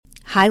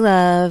Hi,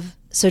 love.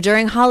 So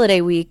during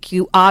holiday week,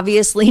 you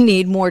obviously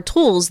need more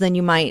tools than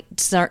you might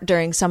start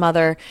during some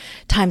other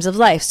times of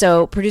life.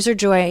 So producer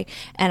Joy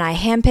and I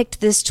handpicked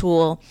this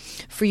tool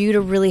for you to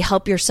really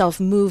help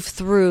yourself move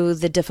through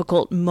the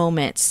difficult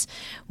moments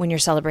when you're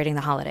celebrating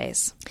the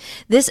holidays.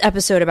 This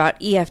episode about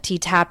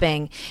EFT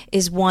tapping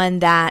is one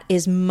that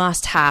is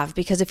must have,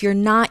 because if you're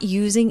not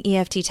using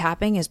EFT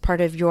tapping as part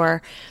of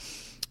your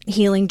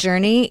healing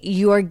journey,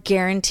 you are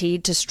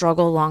guaranteed to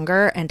struggle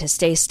longer and to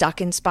stay stuck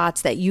in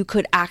spots that you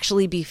could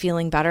actually be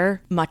feeling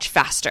better much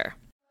faster.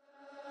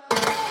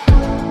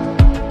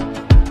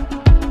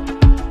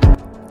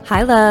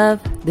 Hi,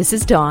 love. This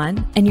is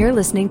Dawn, and you're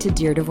listening to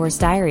Dear Divorce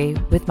Diary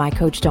with my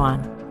coach,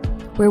 Dawn,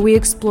 where we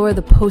explore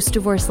the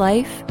post-divorce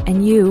life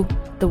and you,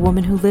 the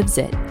woman who lives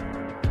it.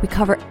 We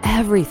cover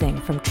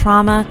everything from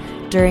trauma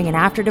during and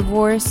after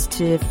divorce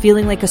to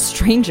feeling like a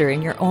stranger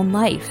in your own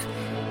life,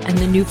 and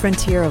the new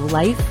frontier of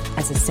life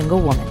as a single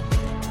woman.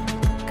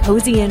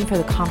 Cozy in for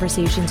the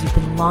conversations you've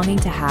been longing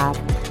to have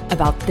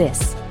about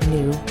this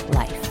new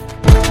life.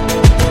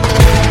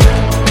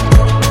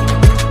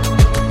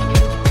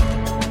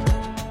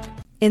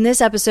 In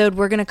this episode,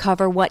 we're going to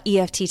cover what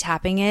EFT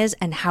tapping is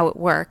and how it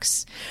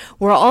works.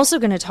 We're also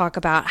going to talk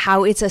about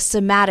how it's a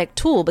somatic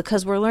tool,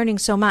 because we're learning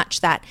so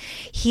much that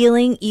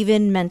healing,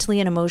 even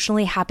mentally and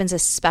emotionally, happens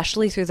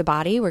especially through the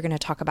body. We're going to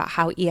talk about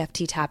how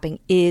EFT tapping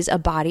is a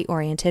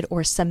body-oriented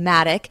or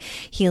somatic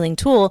healing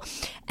tool.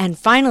 And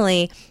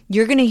finally,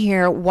 you're going to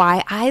hear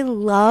why I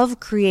love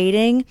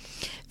creating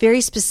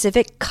very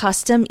specific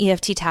custom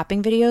EFT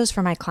tapping videos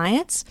for my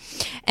clients.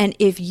 And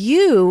if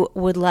you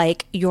would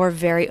like your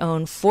very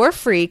own for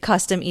free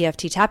custom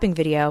EFT tapping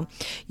video,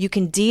 you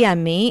can DM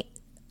me.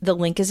 The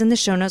link is in the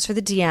show notes for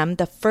the DM.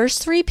 The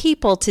first 3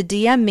 people to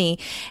DM me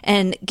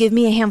and give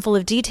me a handful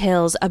of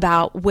details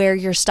about where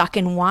you're stuck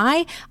and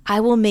why, I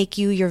will make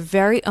you your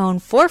very own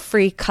for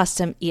free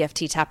custom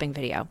EFT tapping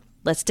video.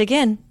 Let's dig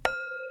in.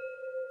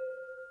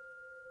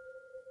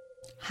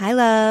 Hi,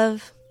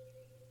 love.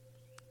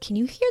 Can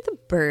you hear the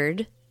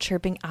bird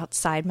chirping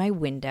outside my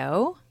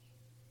window?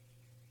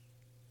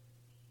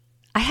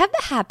 I have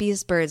the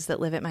happiest birds that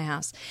live at my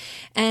house,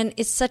 and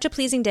it's such a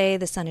pleasing day.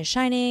 The sun is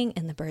shining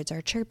and the birds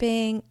are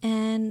chirping,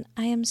 and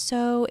I am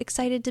so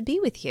excited to be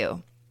with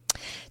you.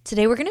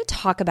 Today we're going to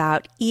talk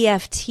about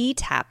EFT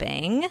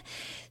tapping.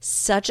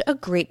 Such a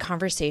great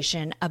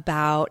conversation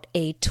about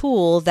a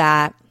tool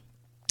that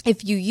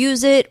if you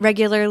use it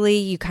regularly,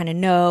 you kind of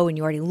know and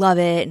you already love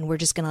it, and we're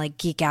just going to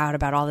geek out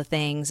about all the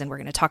things, and we're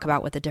going to talk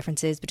about what the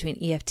difference is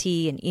between EFT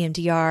and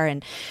EMDR.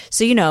 And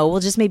so, we'll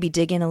just maybe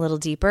dig in a little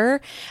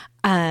deeper.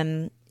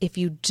 If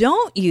you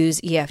don't use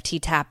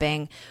EFT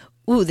tapping,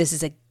 this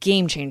is a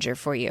game changer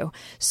for you.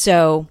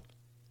 So,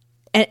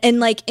 and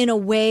in a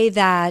way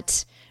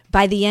that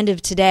by the end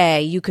of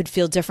today, you could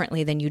feel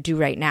differently than you do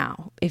right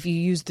now if you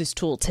use this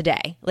tool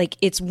today.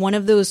 It's one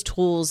of those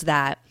tools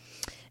that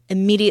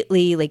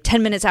immediately,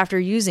 10 minutes after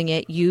using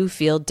it, you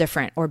feel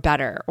different or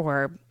better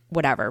or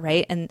whatever,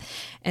 right?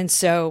 And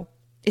so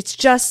it's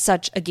just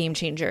such a game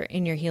changer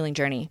in your healing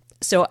journey.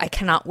 So I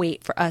cannot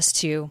wait for us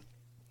to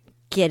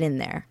get in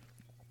there.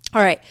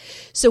 All right.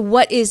 So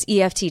what is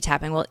EFT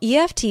tapping? Well,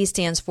 EFT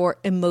stands for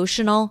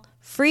Emotional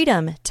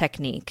Freedom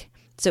Technique.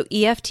 So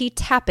EFT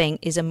tapping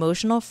is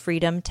Emotional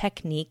Freedom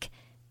Technique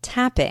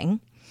tapping.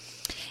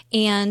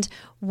 And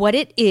what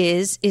it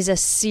is a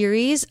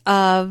series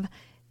of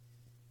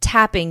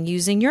tapping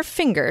using your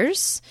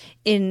fingers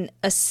in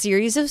a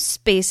series of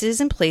spaces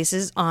and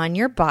places on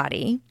your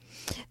body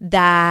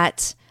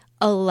that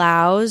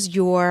allows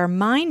your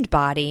mind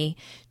body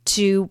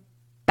to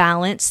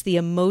balance the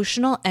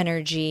emotional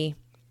energy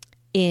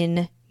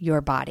in your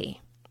body.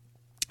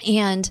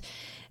 And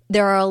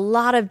there are a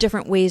lot of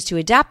different ways to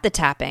adapt the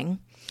tapping.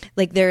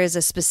 There is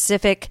a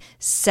specific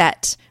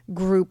set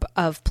group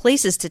of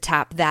places to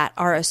tap that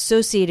are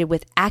associated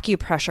with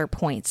acupressure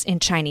points in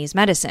Chinese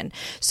medicine.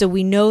 So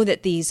we know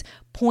that these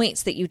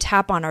points that you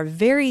tap on are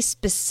very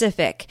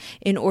specific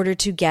in order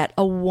to get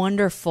a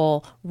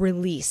wonderful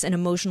release, an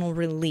emotional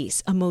release,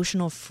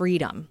 emotional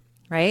freedom,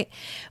 right?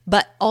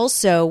 But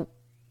also,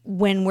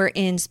 when we're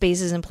in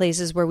spaces and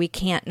places where we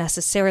can't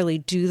necessarily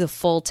do the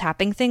full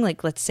tapping thing,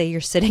 let's say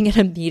you're sitting in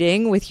a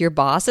meeting with your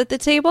boss at the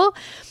table,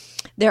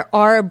 there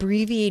are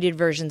abbreviated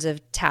versions of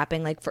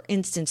tapping, for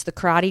instance, the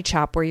karate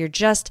chop, where you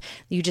just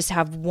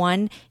have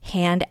one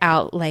hand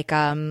out like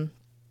a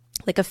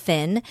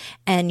fin,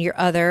 and your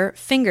other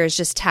fingers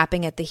just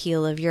tapping at the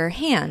heel of your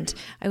hand.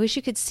 I wish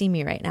you could see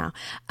me right now.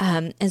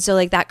 And so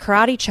that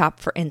karate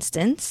chop, for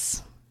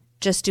instance,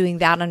 just doing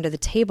that under the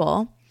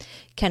table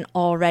can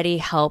already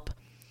help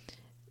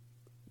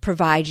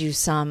provide you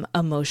some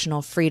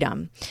emotional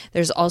freedom.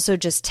 There's also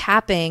just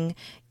tapping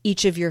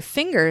each of your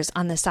fingers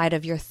on the side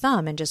of your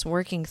thumb and just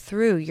working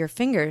through your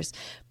fingers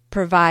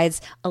provides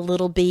a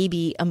little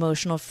baby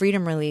emotional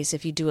freedom release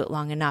if you do it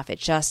long enough. It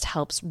just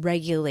helps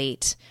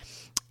regulate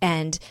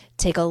and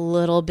take a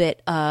little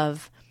bit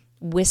of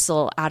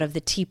whistle out of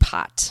the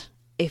teapot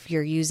if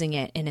you're using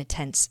it in a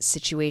tense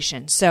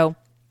situation. So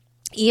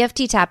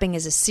EFT tapping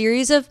is a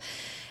series of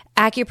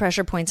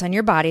acupressure points on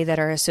your body that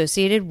are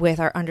associated with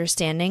our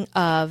understanding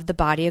of the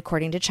body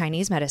according to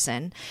Chinese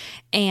medicine.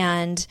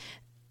 And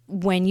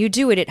when you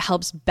do it, it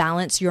helps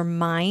balance your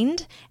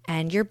mind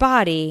and your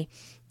body,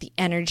 the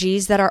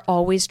energies that are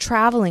always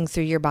traveling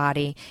through your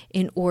body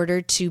in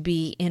order to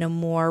be in a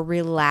more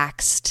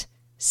relaxed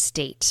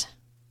state.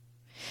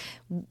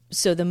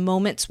 So the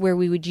moments where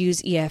we would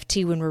use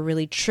EFT when we're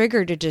really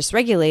triggered or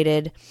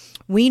dysregulated,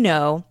 we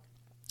know.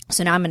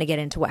 So now I'm going to get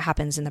into what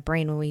happens in the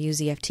brain when we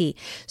use EFT.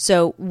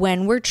 So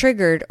when we're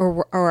triggered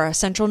or our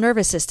central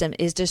nervous system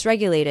is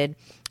dysregulated,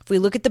 if we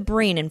look at the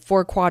brain in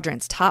 4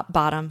 quadrants, top,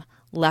 bottom,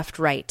 left,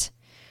 right.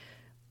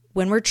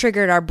 When we're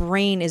triggered, our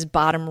brain is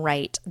bottom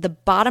right. The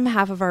bottom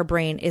half of our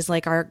brain is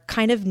like our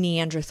kind of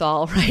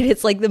Neanderthal, right?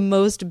 It's like the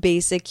most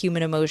basic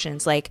human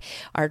emotions, like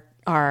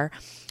our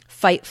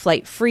fight,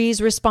 flight,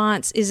 freeze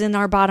response is in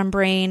our bottom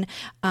brain.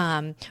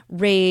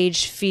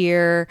 Rage,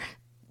 fear,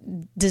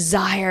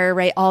 desire,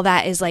 right? All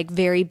that is like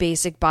very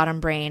basic bottom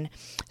brain.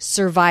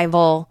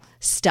 Survival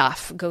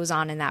stuff goes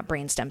on in that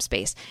brainstem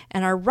space.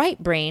 And our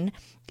right brain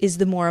is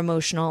the more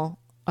emotional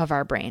of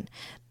our brain.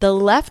 The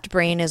left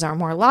brain is our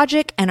more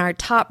logic, and our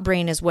top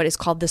brain is what is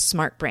called the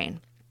smart brain.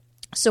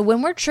 So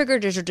when we're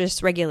triggered or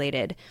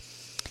dysregulated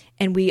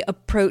and we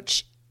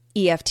approach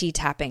EFT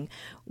tapping,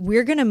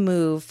 we're going to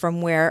move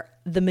from where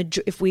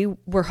if we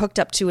were hooked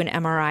up to an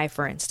MRI,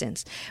 for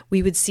instance,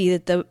 we would see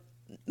that the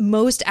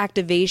most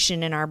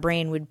activation in our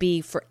brain would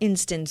be, for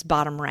instance,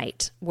 bottom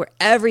right, where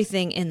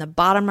everything in the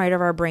bottom right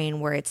of our brain,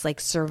 where it's like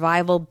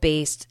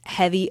survival-based,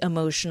 heavy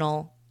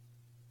emotional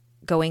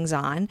goings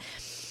on,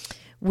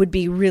 would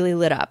be really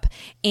lit up.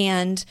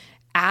 And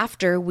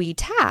after we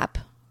tap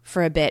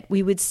for a bit,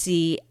 we would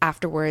see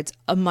afterwards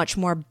a much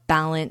more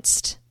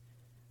balanced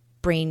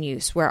brain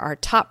use, where our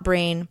top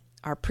brain,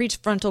 our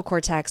prefrontal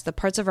cortex, the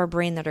parts of our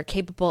brain that are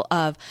capable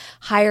of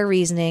higher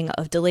reasoning,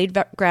 of delayed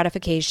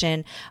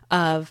gratification,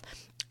 of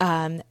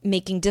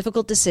making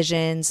difficult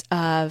decisions,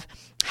 of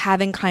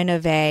having kind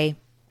of a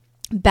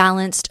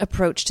balanced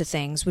approach to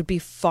things, would be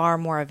far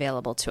more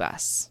available to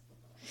us.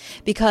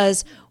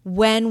 Because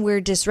when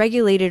we're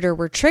dysregulated or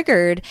we're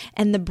triggered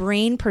and the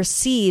brain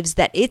perceives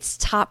that its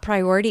top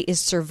priority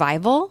is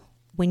survival,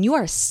 when you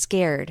are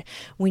scared,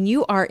 when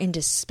you are in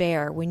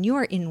despair, when you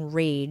are in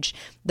rage,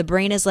 the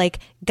brain is like,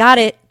 got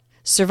it,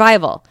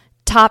 survival,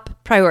 top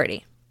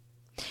priority.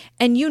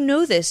 And you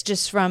know this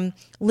just from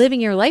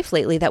living your life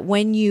lately, that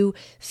when you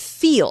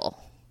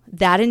feel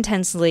that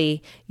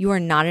intensely, you are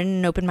not in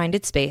an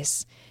open-minded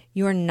space.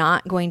 You are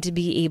not going to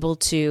be able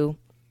to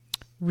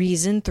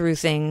reason through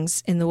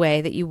things in the way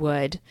that you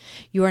would.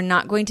 You are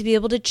not going to be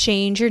able to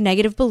change your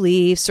negative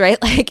beliefs, right?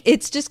 Like,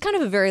 it's just kind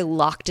of a very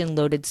locked and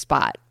loaded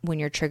spot when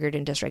you're triggered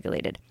and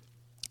dysregulated.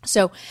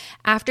 So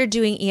after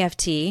doing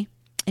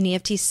an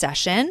EFT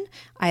session,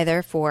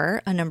 either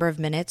for a number of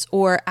minutes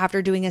or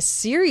after doing a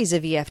series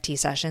of EFT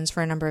sessions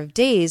for a number of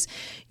days,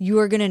 you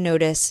are going to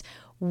notice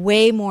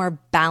way more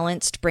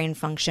balanced brain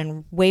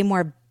function, way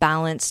more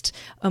balanced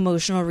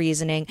emotional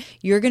reasoning.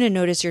 You're going to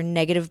notice your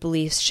negative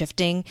beliefs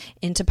shifting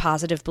into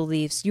positive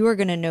beliefs. You are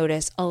going to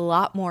notice a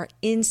lot more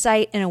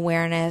insight and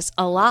awareness,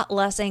 a lot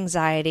less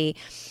anxiety.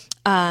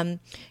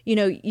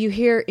 You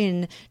hear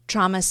in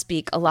trauma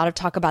speak a lot of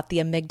talk about the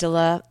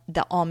amygdala,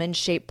 the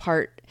almond-shaped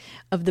part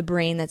of the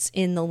brain that's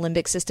in the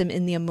limbic system,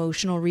 in the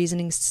emotional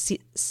reasoning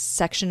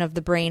section of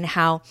the brain,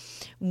 how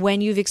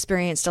when you've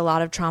experienced a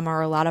lot of trauma or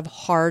a lot of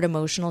hard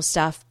emotional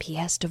stuff,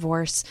 PS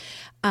divorce,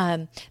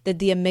 that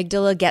the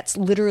amygdala gets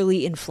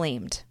literally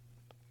inflamed.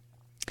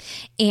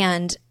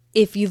 And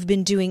if you've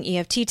been doing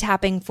EFT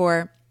tapping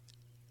for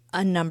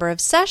a number of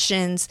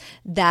sessions,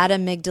 that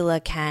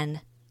amygdala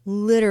can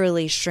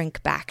literally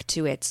shrink back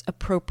to its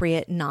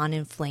appropriate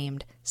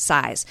non-inflamed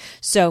size.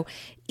 So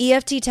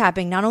EFT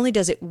tapping, not only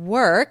does it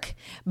work,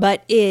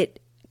 but it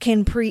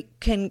can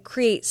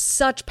create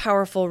such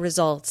powerful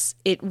results.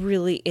 It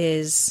really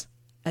is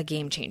a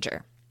game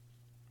changer.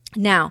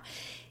 Now,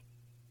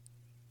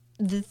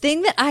 the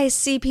thing that I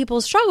see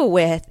people struggle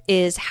with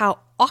is how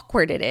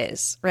awkward it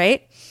is,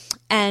 right?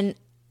 And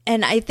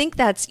I think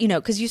that's,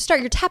 because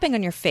you're tapping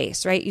on your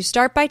face, right? You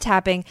start by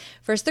tapping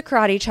first the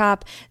karate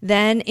chop,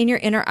 then in your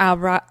inner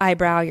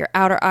eyebrow, your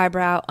outer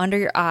eyebrow, under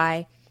your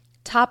eye,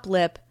 top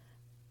lip,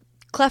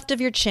 cleft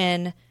of your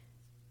chin,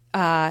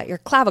 your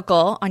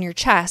clavicle on your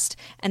chest,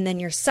 and then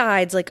your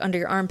sides, like under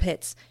your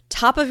armpits,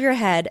 top of your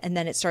head, and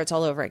then it starts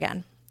all over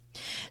again.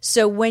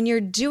 So when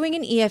you're doing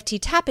an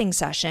EFT tapping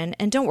session,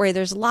 and don't worry,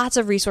 there's lots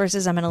of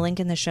resources I'm going to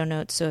link in the show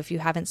notes. So if you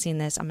haven't seen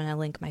this, I'm going to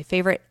link my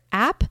favorite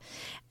app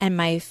and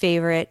my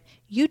favorite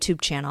YouTube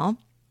channel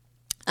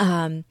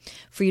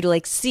for you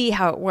to see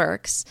how it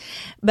works.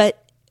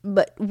 But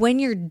when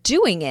you're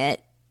doing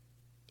it,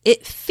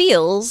 it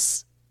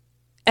feels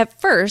at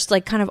first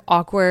like kind of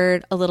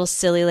awkward, a little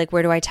silly, like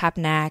where do I tap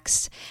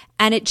next?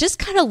 And it just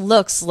kind of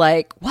looks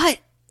like, what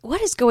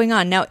is going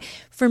on? Now,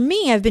 for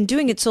me, I've been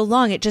doing it so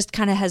long, it just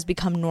kind of has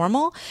become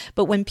normal.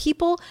 But when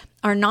people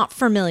are not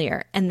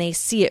familiar and they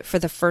see it for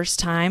the first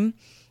time,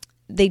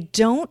 they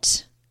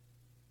don't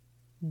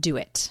do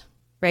it,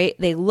 right?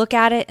 They look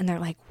at it and they're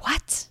like,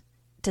 what?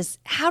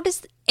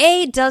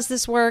 does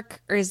this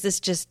work, or is this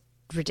just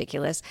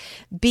ridiculous?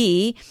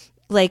 B,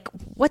 like,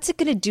 what's it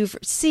going to do for,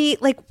 C,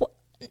 like,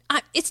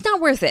 it's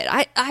not worth it.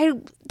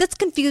 That's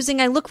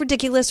confusing. I look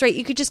ridiculous, right?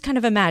 You could just kind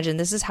of imagine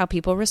this is how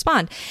people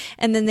respond,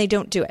 and then they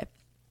don't do it.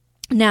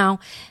 Now,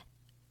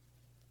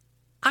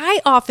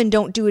 I often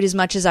don't do it as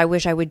much as I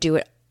wish I would do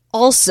it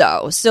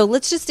also. So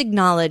let's just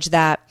acknowledge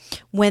that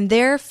when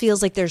there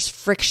feels like there's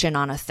friction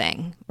on a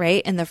thing,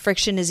 right? And the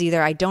friction is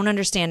either I don't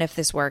understand if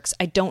this works,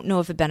 I don't know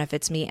if it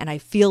benefits me, and I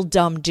feel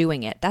dumb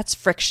doing it. That's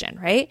friction,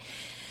 right?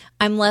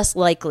 I'm less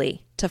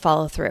likely to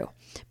follow through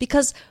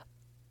because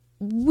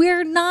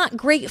we're not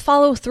great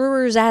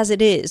follow-throughers as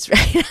it is,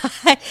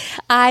 right?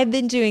 I've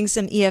been doing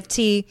some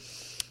EFT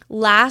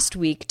last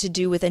week to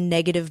do with a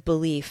negative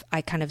belief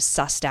I kind of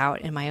sussed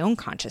out in my own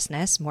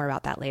consciousness. More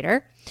about that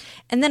later.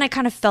 And then I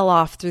kind of fell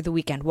off through the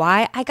weekend.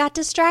 Why? I got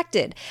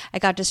distracted. I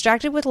got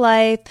distracted with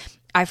life.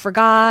 I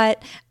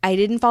forgot. I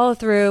didn't follow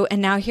through.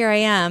 And now here I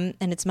am,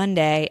 and it's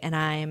Monday,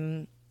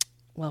 and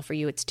well, for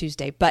you, it's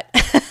Tuesday, but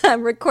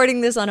I'm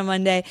recording this on a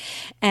Monday.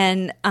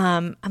 And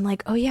I'm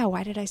like, oh yeah,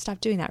 why did I stop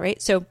doing that,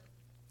 right? So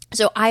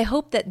I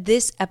hope that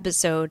this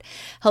episode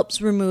helps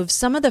remove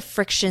some of the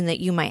friction that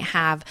you might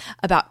have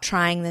about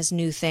trying this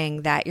new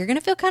thing that you're going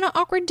to feel kind of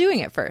awkward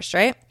doing at first,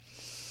 right?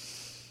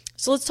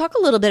 So let's talk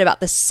a little bit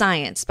about the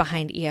science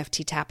behind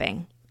EFT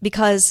tapping,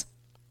 because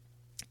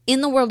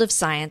in the world of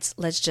science,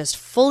 let's just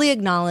fully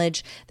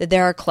acknowledge that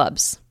there are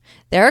clubs.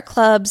 There are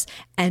clubs,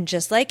 and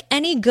just like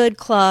any good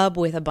club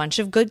with a bunch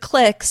of good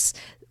cliques,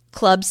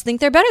 clubs think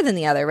they're better than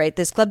the other, right?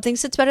 This club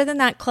thinks it's better than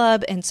that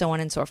club, and so on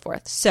and so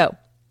forth. So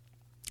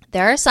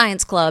there are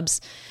science clubs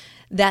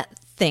that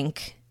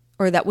think,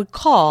 or that would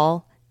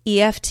call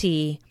EFT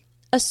a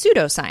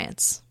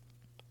pseudoscience.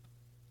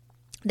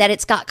 That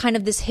it's got kind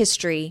of this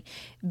history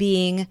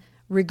being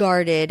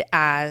regarded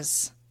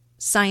as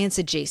science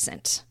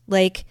adjacent.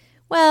 Like,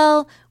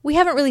 well, we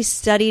haven't really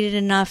studied it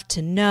enough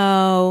to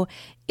know.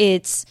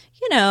 It's,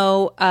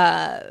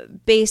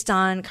 based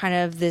on kind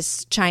of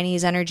this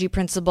Chinese energy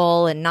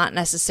principle and not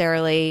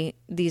necessarily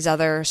these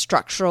other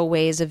structural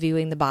ways of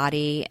viewing the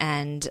body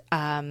and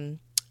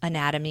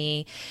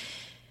anatomy,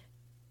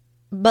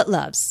 but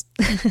loves.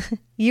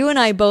 You and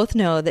I both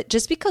know that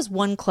just because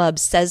one club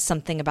says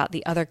something about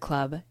the other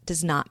club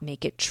does not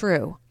make it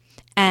true.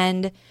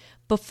 And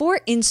before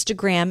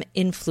Instagram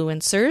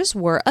influencers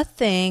were a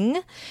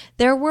thing,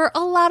 there were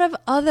a lot of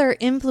other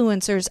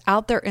influencers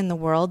out there in the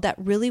world that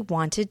really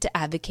wanted to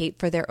advocate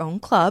for their own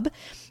club.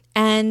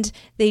 And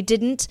they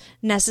didn't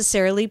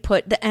necessarily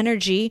put the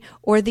energy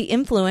or the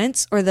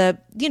influence or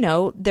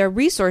their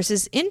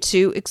resources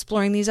into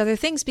exploring these other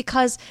things,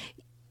 because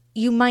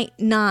you might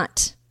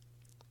not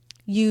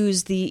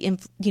use the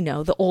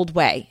old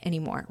way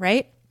anymore,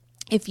 right?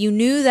 If you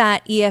knew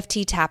that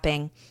EFT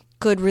tapping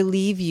could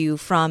relieve you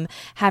from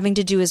having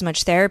to do as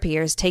much therapy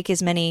or take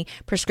as many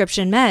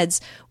prescription meds,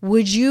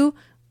 would you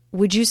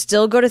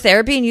still go to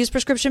therapy and use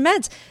prescription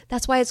meds?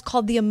 That's why it's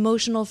called the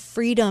emotional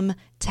freedom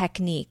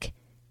technique.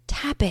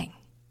 Tapping.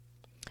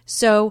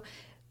 So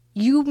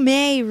you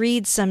may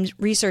read some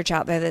research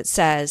out there that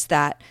says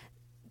that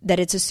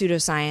it's a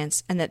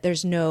pseudoscience and that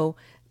there's no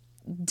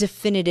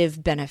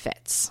definitive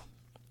benefits.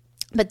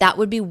 But that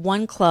would be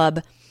one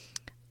club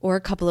or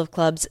a couple of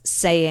clubs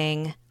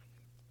saying,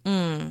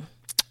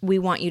 we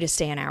want you to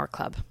stay in our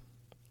club.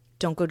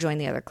 Don't go join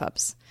the other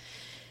clubs.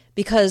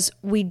 Because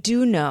we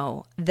do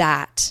know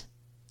that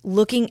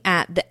looking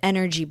at the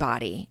energy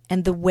body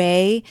and the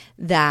way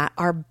that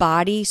our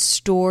body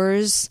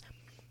stores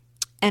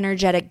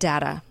energetic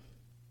data,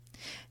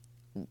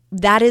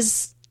 that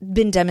has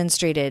been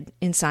demonstrated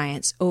in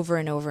science over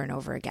and over and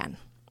over again.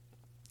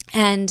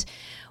 And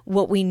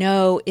what we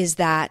know is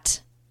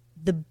that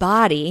the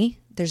body,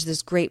 there's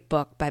this great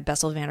book by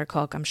Bessel van der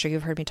Kolk. I'm sure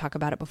you've heard me talk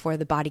about it before.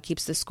 The Body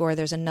Keeps the Score.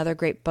 There's another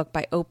great book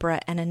by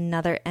Oprah and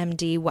another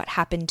MD, What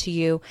Happened to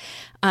You.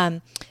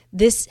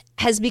 This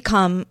has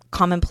become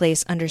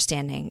commonplace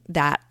understanding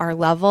that our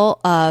level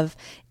of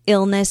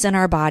illness in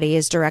our body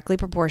is directly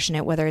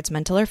proportionate, whether it's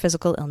mental or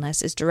physical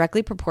illness, is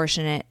directly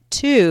proportionate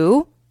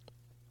to,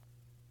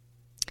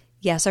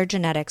 yes, our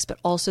genetics, but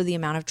also the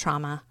amount of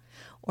trauma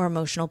or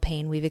emotional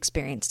pain we've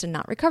experienced and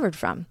not recovered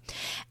from.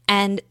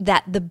 And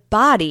that the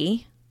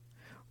body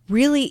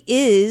really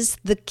is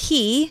the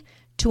key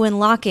to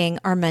unlocking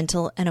our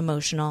mental and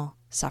emotional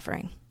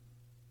suffering.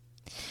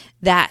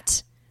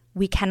 That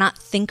we cannot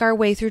think our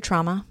way through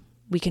trauma.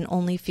 We can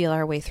only feel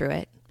our way through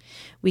it.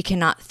 We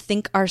cannot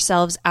think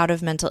ourselves out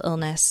of mental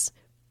illness,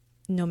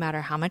 no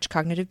matter how much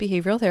cognitive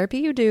behavioral therapy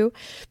you do.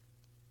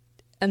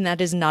 And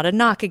that is not a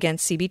knock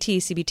against CBT.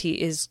 CBT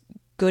is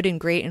good and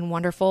great and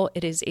wonderful.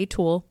 It is a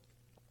tool.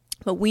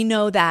 But we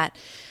know that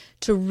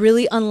to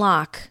really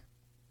unlock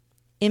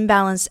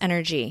imbalanced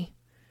energy,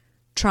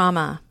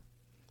 trauma,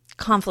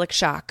 conflict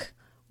shock,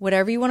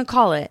 whatever you want to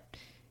call it,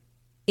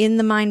 in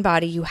the mind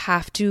body, you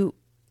have to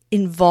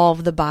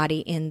involve the body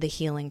in the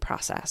healing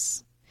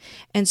process.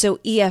 And so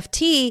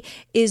EFT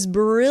is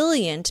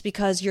brilliant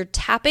because you're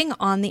tapping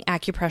on the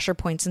acupressure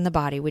points in the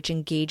body, which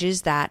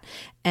engages that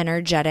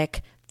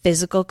energetic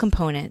physical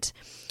component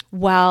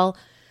while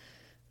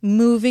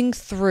moving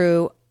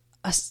through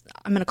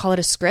I'm going to call it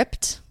a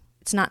script.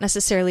 It's not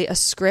necessarily a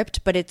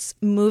script, but it's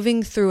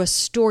moving through a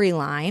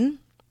storyline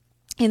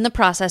in the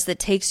process that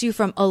takes you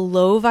from a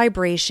low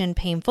vibration,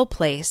 painful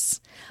place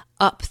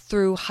up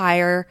through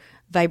higher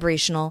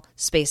vibrational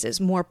spaces,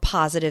 more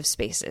positive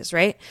spaces,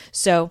 right?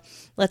 So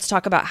let's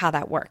talk about how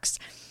that works.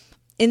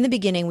 In the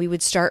beginning, we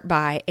would start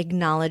by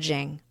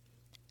acknowledging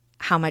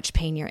how much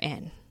pain you're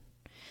in.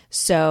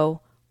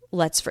 So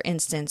let's, for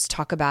instance,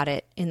 talk about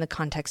it in the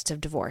context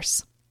of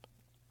divorce.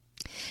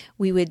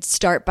 We would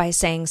start by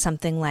saying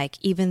something like,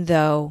 even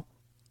though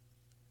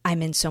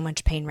I'm in so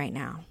much pain right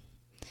now,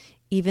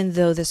 even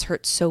though this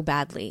hurts so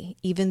badly,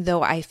 even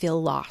though I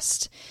feel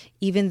lost,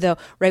 even though,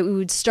 right, we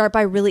would start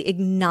by really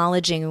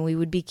acknowledging, and we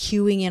would be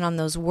cueing in on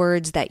those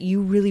words that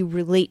you really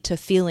relate to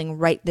feeling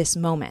right this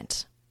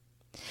moment.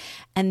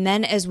 And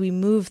then as we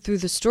move through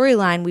the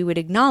storyline, we would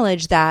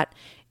acknowledge that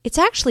it's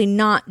actually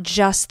not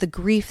just the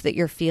grief that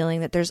you're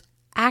feeling, that there's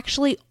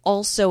actually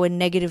also a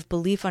negative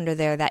belief under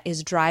there that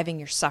is driving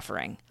your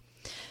suffering.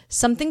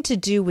 Something to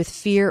do with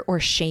fear or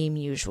shame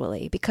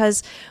usually,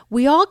 because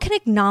we all can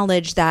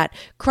acknowledge that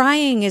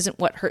crying isn't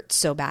what hurts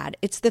so bad.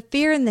 It's the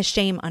fear and the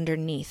shame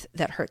underneath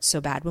that hurts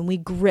so bad. When we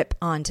grip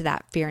onto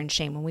that fear and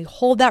shame, when we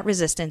hold that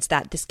resistance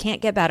that this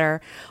can't get better,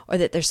 or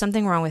that there's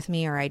something wrong with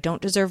me, or I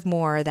don't deserve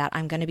more, or that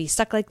I'm going to be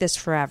stuck like this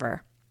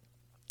forever.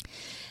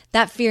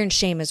 That fear and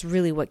shame is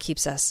really what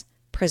keeps us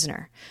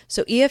prisoner.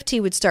 So EFT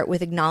would start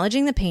with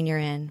acknowledging the pain you're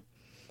in.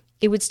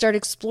 It would start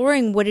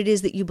exploring what it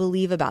is that you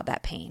believe about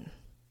that pain.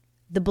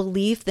 The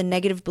belief, the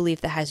negative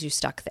belief that has you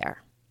stuck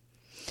there.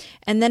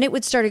 And then it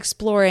would start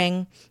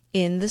exploring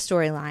in the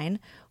storyline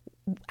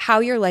how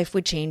your life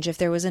would change if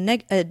there was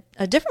a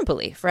different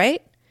belief,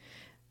 right?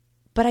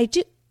 But I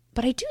do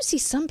see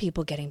some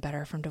people getting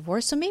better from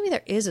divorce, so maybe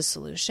there is a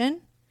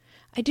solution.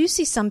 I do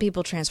see some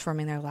people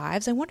transforming their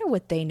lives. I wonder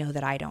what they know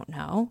that I don't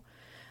know.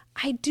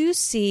 I do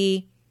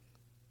see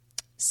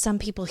some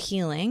people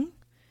healing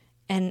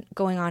and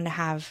going on to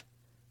have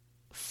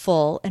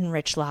full and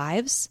rich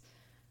lives.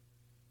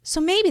 So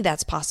maybe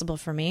that's possible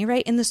for me,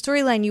 right? In the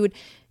storyline, you would,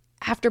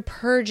 after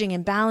purging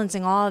and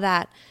balancing all of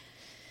that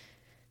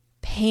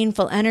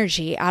painful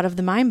energy out of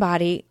the mind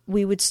body,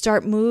 we would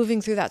start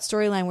moving through that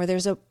storyline where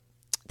there's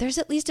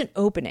at least an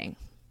opening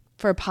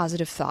for a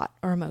positive thought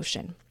or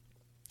emotion.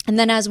 And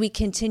then as we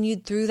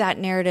continued through that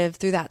narrative,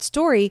 through that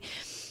story,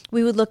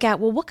 we would look at,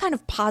 well, what kind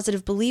of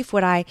positive belief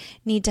would I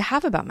need to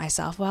have about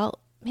myself? Well,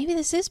 maybe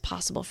this is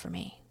possible for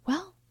me.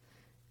 Well,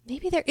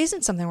 maybe there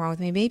isn't something wrong with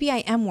me. Maybe I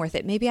am worth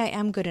it. Maybe I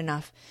am good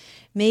enough.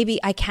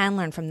 Maybe I can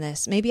learn from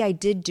this. Maybe I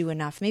did do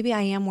enough. Maybe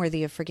I am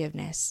worthy of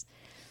forgiveness.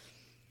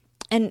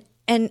 And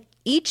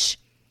each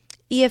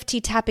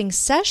EFT tapping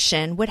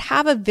session would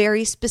have a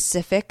very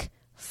specific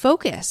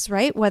focus,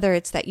 right? Whether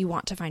it's that you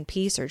want to find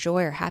peace or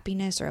joy or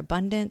happiness or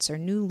abundance or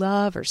new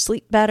love or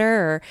sleep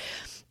better or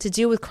to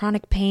deal with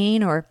chronic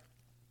pain or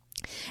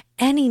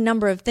any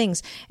number of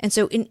things. And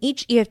so in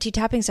each EFT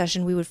tapping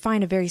session, we would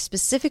find a very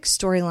specific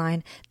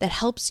storyline that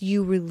helps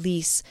you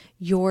release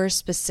your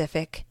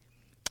specific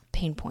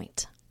pain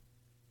point.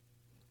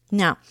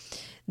 Now,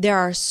 there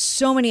are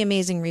so many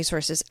amazing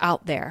resources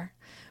out there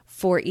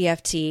for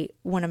EFT.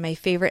 One of my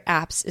favorite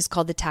apps is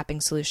called the Tapping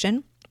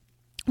Solution.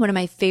 One of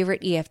my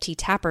favorite EFT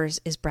tappers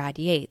is Brad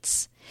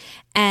Yates.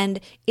 And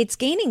it's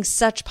gaining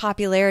such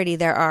popularity.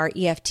 There are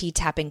EFT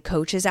tapping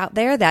coaches out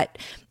there that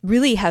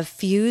really have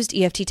fused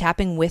EFT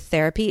tapping with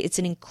therapy. It's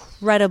an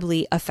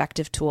incredibly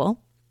effective tool.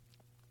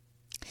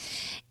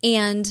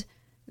 And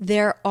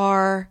there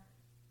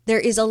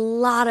is a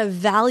lot of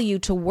value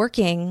to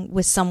working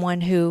with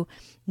someone who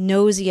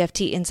knows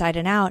EFT inside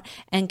and out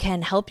and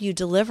can help you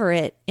deliver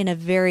it in a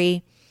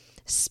very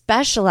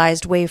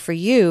specialized way for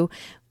you.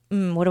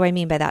 What do I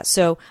mean by that?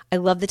 So I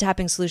love the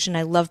Tapping Solution.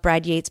 I love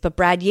Brad Yates, but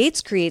Brad Yates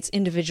creates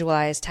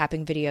individualized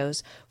tapping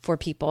videos for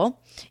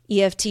people.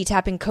 EFT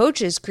tapping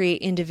coaches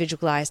create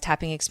individualized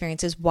tapping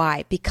experiences.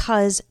 Why?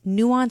 Because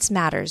nuance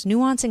matters.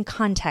 Nuance and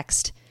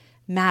context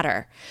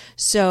matter.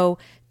 So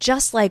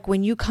just like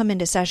when you come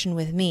into session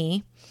with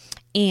me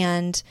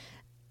and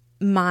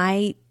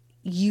my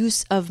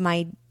use of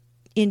my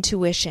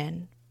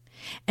intuition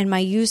and my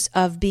use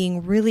of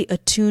being really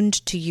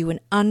attuned to you and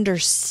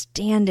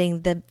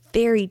understanding the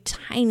very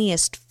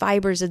tiniest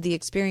fibers of the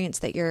experience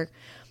that you're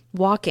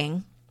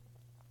walking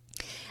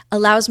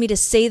allows me to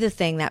say the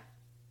thing that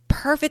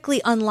perfectly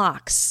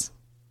unlocks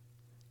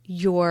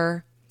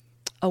your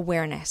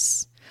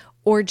awareness,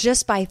 or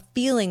just by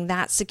feeling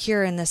that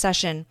secure in the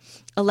session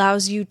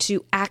allows you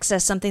to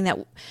access something that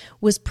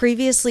was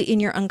previously in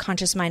your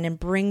unconscious mind and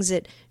brings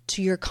it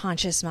to your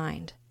conscious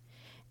mind.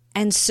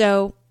 And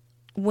so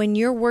when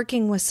you're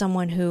working with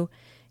someone who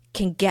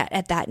can get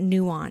at that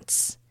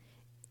nuance,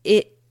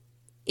 it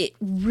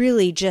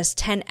really just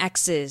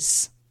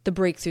 10x's the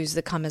breakthroughs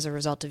that come as a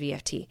result of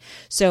EFT.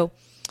 So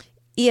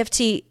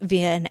EFT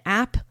via an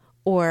app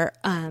or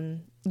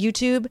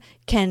YouTube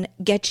can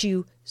get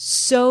you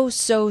so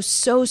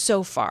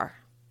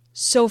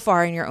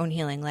far in your own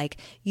healing. Like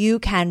you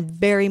can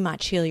very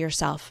much heal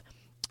yourself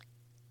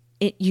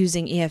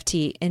using EFT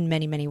in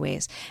many, many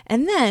ways.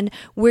 And then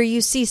where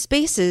you see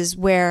spaces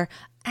where,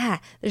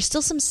 there's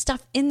still some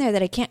stuff in there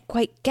that I can't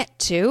quite get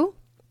to,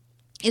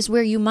 is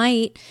where you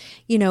might,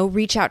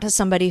 reach out to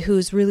somebody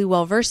who's really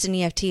well versed in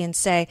EFT and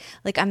say,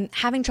 like, I'm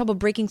having trouble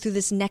breaking through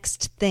this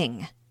next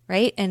thing,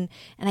 right? And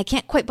I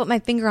can't quite put my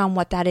finger on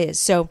what that is.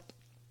 So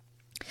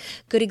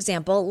good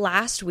example,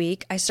 last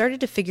week, I started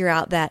to figure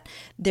out that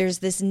there's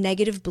this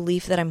negative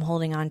belief that I'm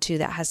holding on to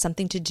that has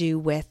something to do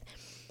with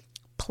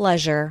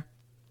pleasure.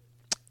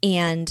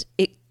 And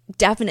it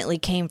definitely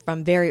came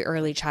from very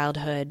early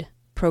childhood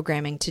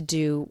programming to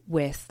do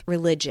with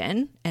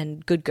religion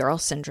and good girl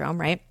syndrome,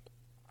 right?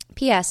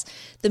 P.S.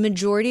 The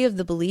majority of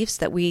the beliefs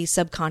that we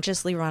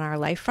subconsciously run our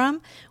life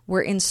from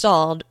were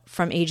installed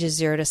from ages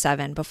 0 to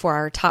 7 before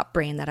our top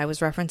brain that I was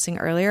referencing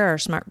earlier, our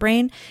smart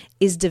brain,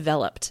 is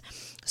developed.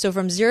 So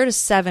from 0 to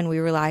 7, we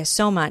rely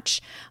so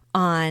much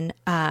on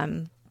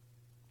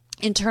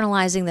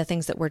internalizing the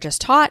things that we're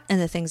just taught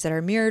and the things that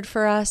are mirrored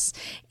for us.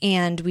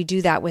 And we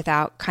do that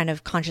without kind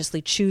of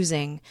consciously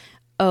choosing,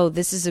 oh,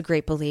 this is a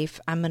great belief.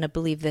 I'm going to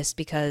believe this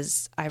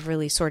because I've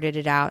really sorted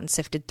it out and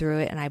sifted through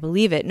it and I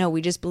believe it. No, we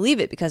just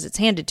believe it because it's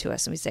handed to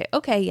us. And we say,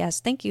 okay,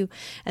 yes, thank you.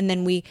 And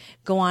then we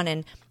go on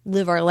and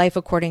live our life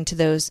according to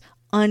those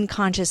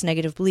unconscious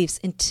negative beliefs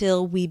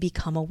until we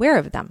become aware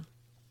of them.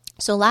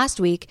 So last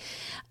week,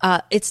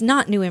 it's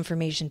not new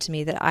information to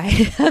me that I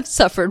have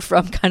suffered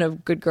from kind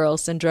of good girl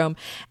syndrome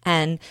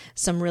and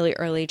some really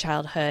early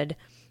childhood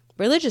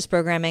religious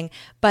programming,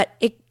 but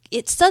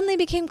it suddenly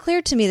became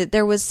clear to me that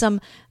there was some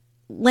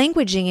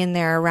languaging in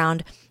there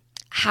around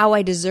how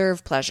I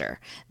deserve pleasure,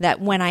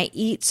 that when I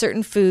eat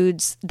certain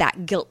foods,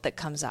 that guilt that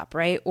comes up,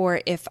 right? Or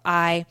if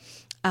I,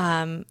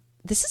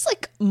 this is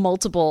like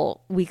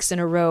multiple weeks in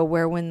a row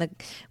where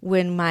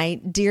when my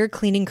dear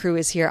cleaning crew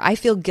is here, I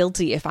feel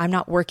guilty if I'm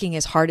not working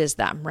as hard as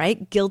them,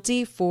 right?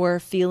 Guilty for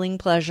feeling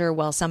pleasure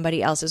while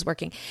somebody else is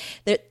working.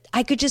 That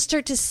I could just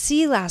start to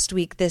see last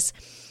week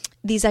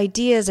these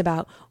ideas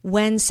about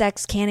when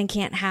sex can and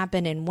can't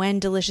happen and when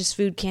delicious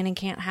food can and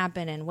can't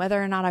happen and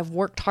whether or not I've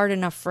worked hard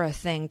enough for a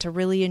thing to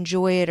really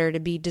enjoy it or to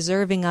be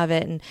deserving of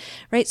it. And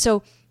right.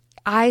 So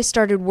I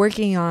started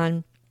working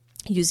on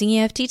using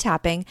EFT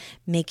tapping,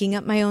 making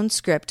up my own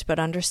script, but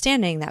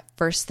understanding that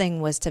first thing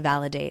was to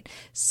validate.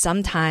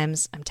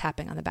 Sometimes I'm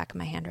tapping on the back of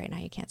my hand right now.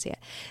 You can't see it.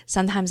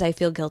 Sometimes I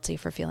feel guilty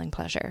for feeling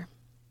pleasure.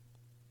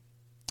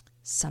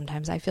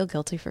 Sometimes I feel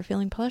guilty for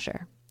feeling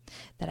pleasure.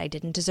 That I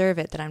didn't deserve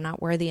it, that I'm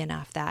not worthy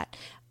enough, that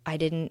I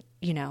didn't,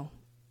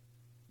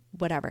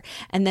 whatever.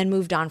 And then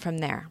moved on from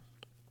there.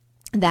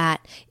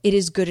 That it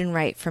is good and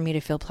right for me to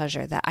feel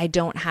pleasure, that I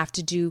don't have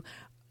to do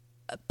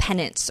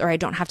penance or I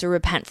don't have to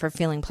repent for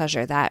feeling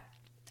pleasure, that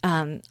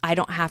I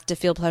don't have to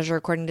feel pleasure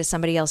according to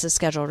somebody else's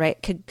schedule, right?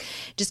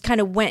 Just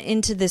kind of went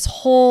into this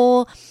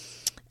whole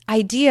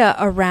idea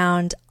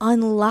around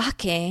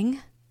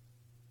unlocking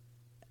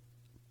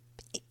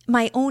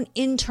my own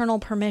internal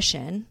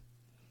permission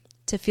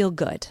to feel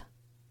good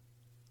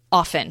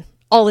often,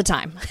 all the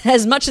time,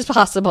 as much as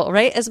possible,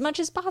 right? As much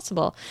as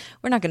possible.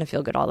 We're not going to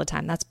feel good all the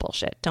time. That's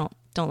bullshit. Don't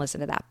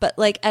listen to that. But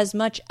like as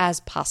much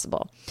as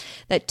possible.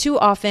 That too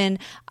often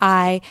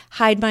I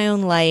hide my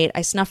own light.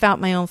 I snuff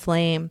out my own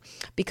flame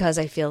because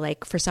I feel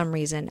like for some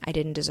reason I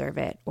didn't deserve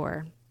it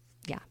or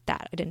I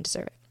didn't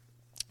deserve it.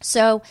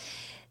 So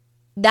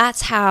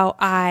that's how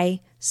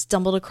I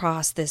stumbled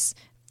across this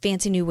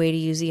fancy new way to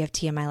use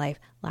EFT in my life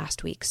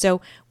last week.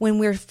 So when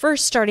we're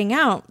first starting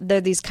out, there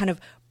are these kind of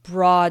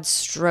broad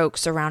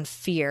strokes around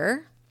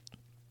fear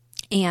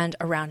and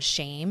around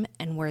shame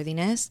and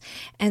worthiness.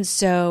 And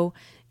so,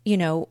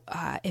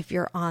 if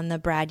you're on the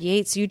Brad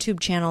Yates YouTube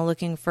channel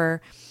looking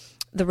for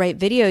the right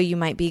video, you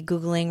might be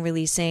Googling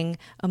releasing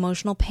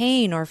emotional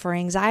pain or for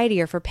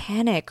anxiety or for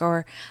panic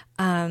or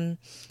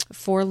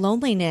for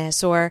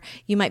loneliness, or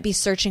you might be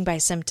searching by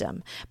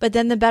symptom. But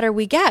then the better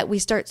we get, we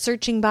start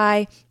searching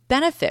by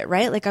benefit,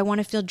 right? Like I want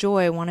to feel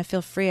joy. I want to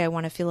feel free. I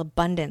want to feel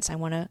abundance. I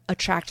want to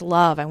attract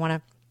love.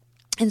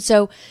 And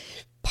so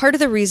part of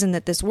the reason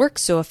that this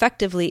works so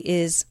effectively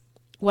is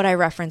what I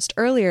referenced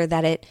earlier,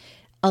 that it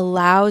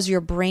allows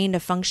your brain to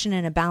function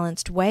in a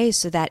balanced way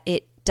so that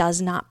it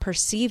does not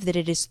perceive that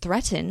it is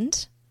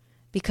threatened.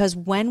 Because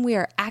when we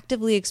are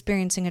actively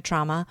experiencing a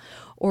trauma,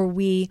 or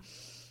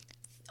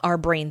our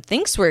brain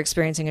thinks we're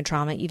experiencing a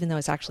trauma, even though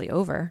it's actually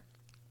over,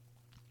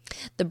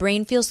 the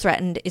brain feels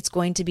threatened. It's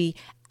going to be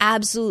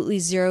absolutely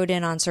zeroed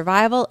in on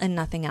survival and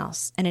nothing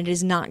else. And it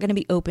is not going to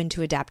be open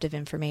to adaptive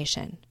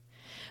information.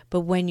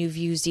 But when you've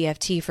used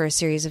EFT for a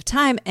series of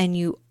time and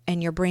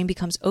your brain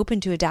becomes open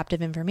to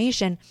adaptive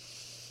information,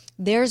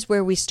 there's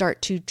where we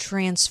start to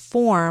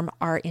transform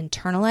our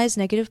internalized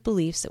negative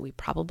beliefs that we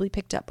probably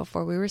picked up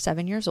before we were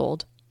 7 years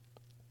old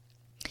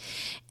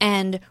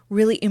and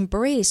really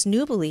embrace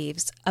new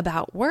beliefs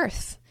about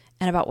worth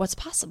and about what's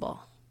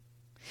possible.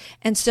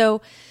 And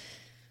so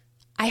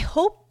I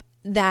hope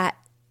that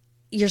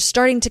you're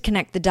starting to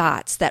connect the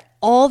dots, that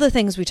all the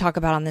things we talk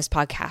about on this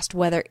podcast,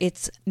 whether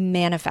it's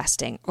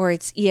manifesting or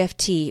it's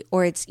EFT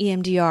or it's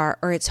EMDR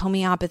or it's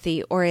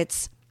homeopathy or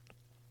it's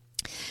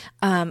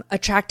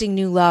attracting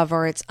new love,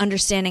 or it's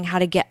understanding how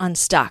to get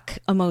unstuck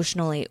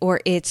emotionally,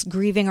 or it's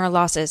grieving our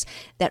losses,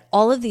 that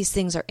all of these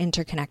things are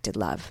interconnected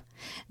love.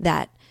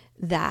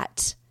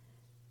 That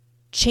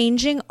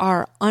changing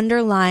our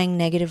underlying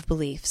negative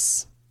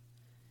beliefs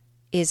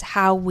is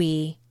how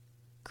we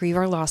grieve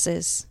our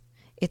losses.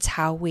 It's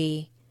how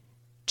we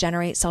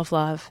generate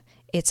self-love.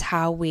 It's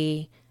how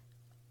we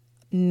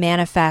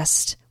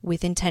manifest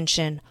with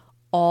intention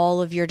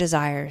all of your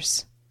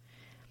desires.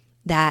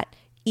 That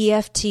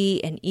EFT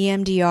and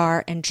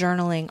EMDR and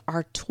journaling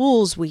are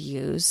tools we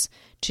use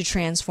to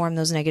transform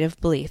those negative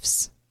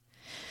beliefs.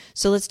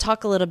 So let's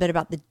talk a little bit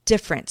about the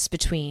difference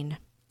between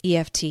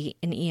EFT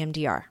and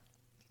EMDR.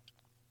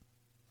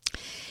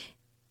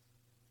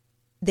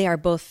 They are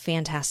both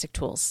fantastic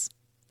tools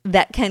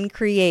that can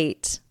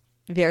create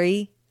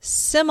very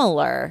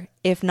similar,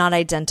 if not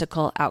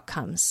identical,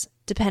 outcomes,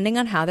 depending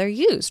on how they're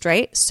used,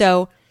 right?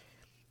 So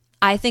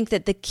I think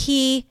that the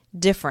key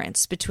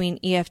difference between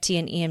EFT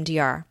and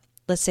EMDR,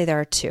 let's say there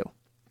are two.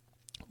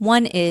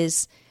 One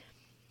is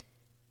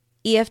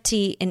EFT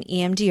and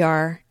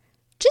EMDR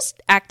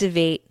just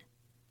activate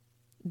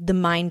the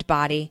mind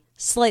body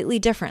slightly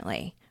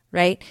differently,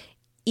 right?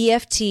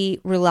 EFT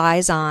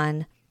relies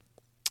on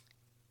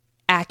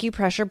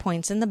acupressure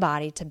points in the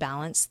body to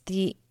balance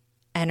the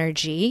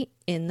energy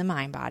in the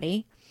mind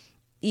body.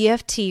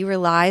 EFT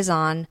relies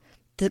on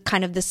the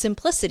kind of the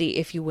simplicity,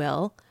 if you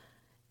will,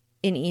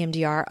 in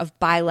EMDR of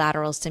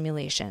bilateral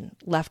stimulation,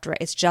 left, right.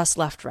 It's just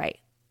left, right?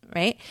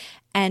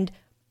 And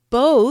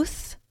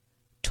both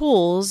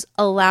tools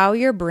allow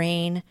your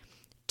brain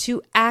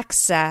to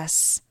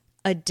access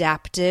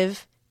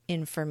adaptive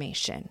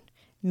information,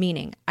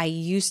 meaning I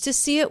used to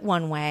see it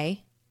one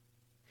way,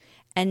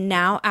 and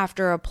now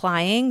after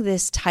applying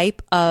this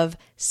type of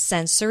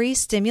sensory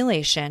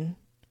stimulation,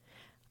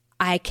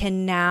 I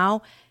can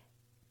now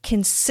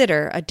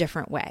consider a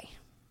different way.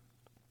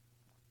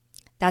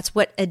 That's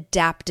what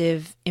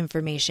adaptive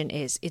information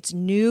is. It's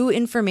new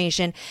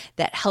information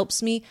that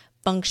helps me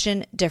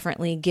function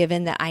differently,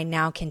 given that I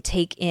now can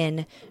take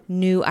in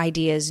new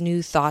ideas,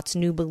 new thoughts,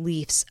 new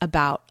beliefs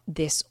about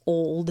this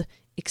old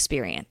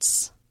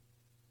experience.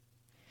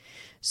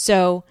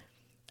 So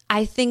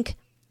I think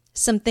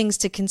some things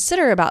to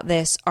consider about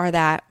this are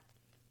that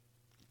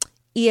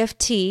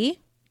EFT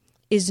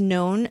is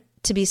known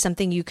to be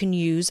something you can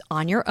use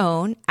on your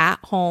own at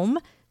home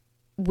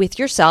with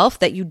yourself,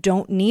 that you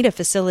don't need a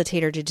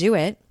facilitator to do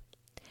it.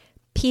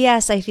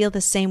 P.S. I feel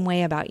the same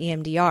way about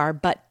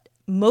EMDR, but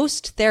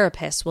most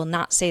therapists will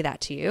not say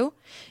that to you.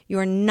 You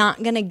are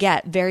not going to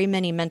get very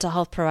many mental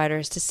health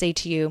providers to say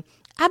to you,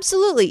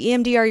 absolutely,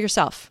 EMDR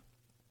yourself.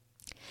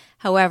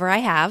 However,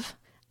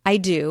 I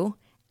do,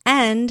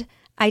 and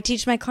I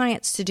teach my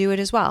clients to do it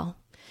as well.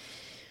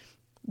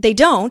 They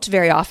don't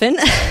very often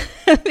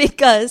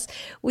because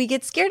we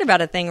get scared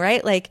about a thing,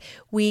 right? Like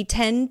we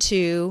tend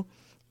to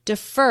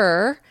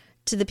defer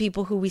to the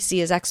people who we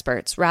see as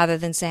experts rather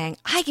than saying,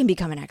 I can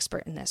become an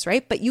expert in this,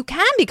 right? But you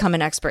can become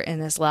an expert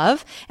in this,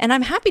 love. And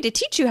I'm happy to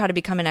teach you how to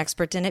become an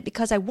expert in it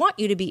because I want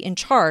you to be in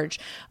charge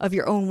of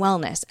your own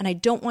wellness. And I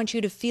don't want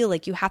you to feel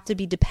like you have to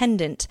be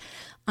dependent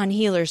on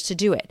healers to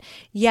do it.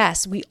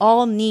 Yes, we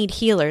all need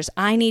healers.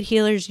 I need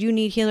healers. You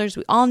need healers.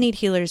 We all need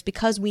healers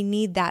because we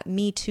need that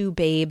Me Too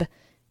babe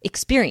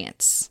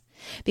experience.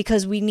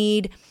 Because we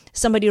need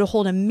somebody to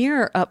hold a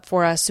mirror up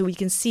for us so we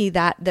can see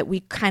that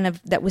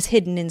was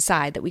hidden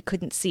inside that we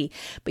couldn't see.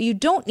 But you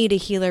don't need a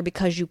healer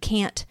because you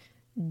can't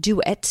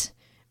do it,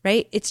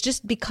 right? It's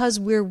just because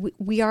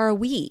we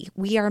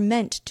are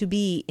meant to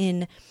be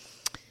in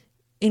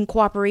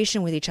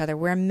cooperation with each other.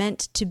 We're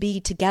meant to be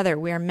together.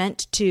 We are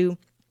meant to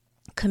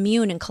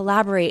commune and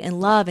collaborate and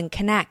love and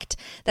connect.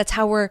 That's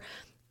how we're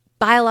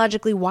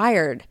biologically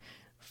wired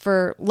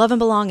for love and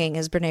belonging,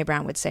 as Brene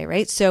Brown would say,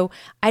 right? So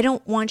I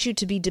don't want you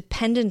to be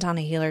dependent on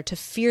a healer, to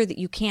fear that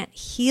you can't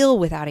heal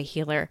without a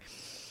healer.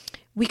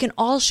 We can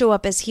all show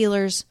up as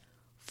healers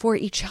for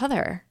each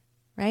other,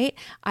 right?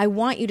 I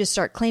want you to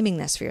start claiming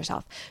this for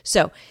yourself.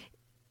 So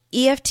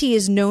EFT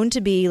is known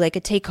to be like a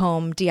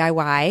take-home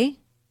DIY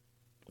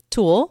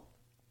tool.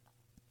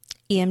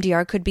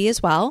 EMDR could be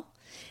as well.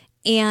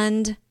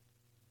 And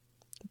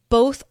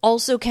both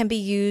also can be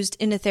used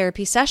in a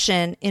therapy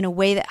session in a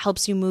way that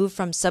helps you move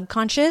from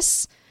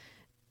subconscious,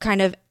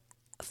 kind of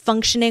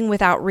functioning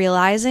without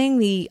realizing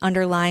the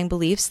underlying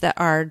beliefs that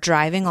are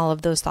driving all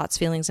of those thoughts,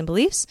 feelings, and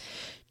beliefs,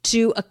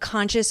 to a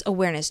conscious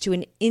awareness, to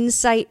an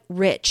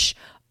insight-rich,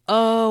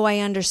 oh, I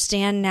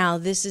understand now,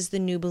 this is the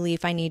new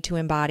belief I need to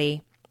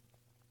embody.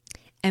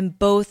 And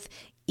both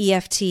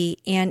EFT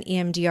and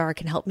EMDR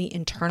can help me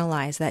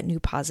internalize that new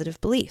positive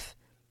belief.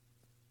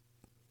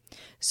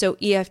 So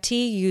EFT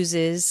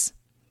uses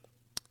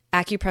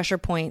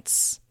acupressure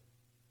points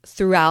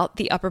throughout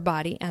the upper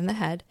body and the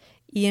head.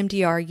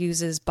 EMDR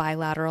uses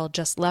bilateral,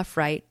 just left,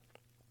 right,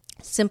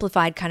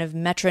 simplified kind of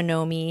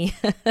metronome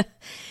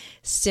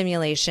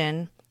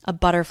stimulation, a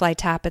butterfly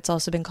tap, it's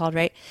also been called,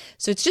 right?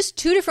 So it's just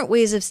two different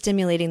ways of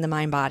stimulating the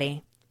mind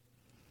body,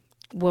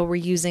 where we're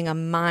using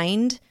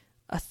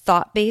a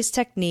thought-based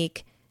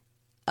technique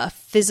a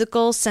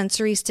physical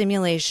sensory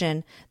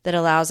stimulation that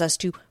allows us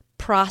to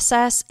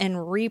process and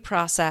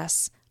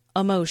reprocess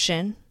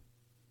emotion,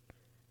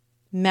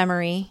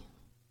 memory,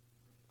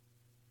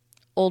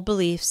 old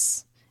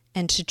beliefs,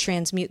 and to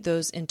transmute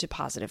those into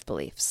positive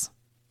beliefs.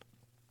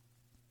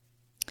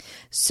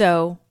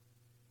 So,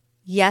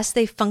 yes,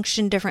 they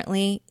function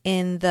differently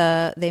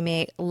they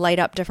may light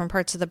up different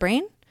parts of the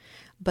brain,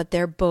 but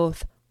they're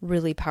both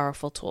really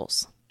powerful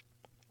tools.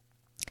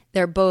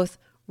 They're both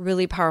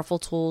really powerful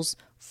tools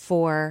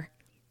for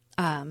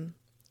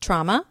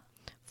trauma,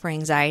 for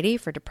anxiety,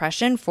 for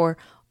depression, for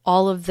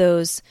all of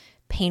those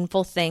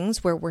painful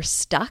things where we're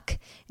stuck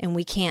and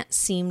we can't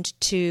seem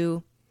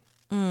to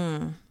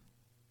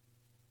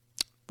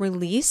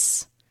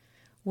release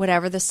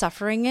whatever the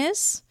suffering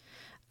is.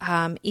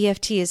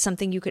 EFT is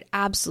something you could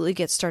absolutely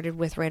get started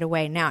with right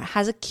away. Now, it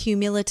has a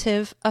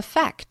cumulative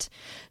effect.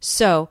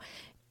 So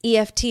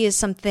EFT is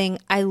something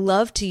I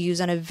love to use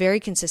on a very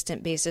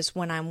consistent basis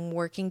when I'm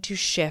working to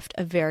shift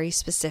a very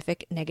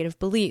specific negative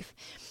belief.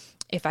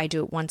 If I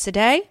do it once a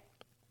day,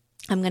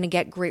 I'm going to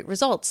get great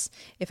results.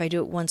 If I do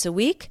it once a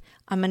week,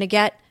 I'm going to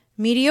get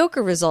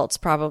mediocre results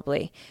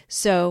probably.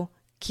 So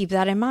keep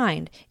that in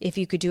mind. If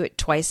you could do it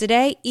twice a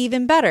day,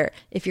 even better.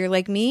 If you're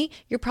like me,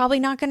 you're probably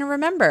not going to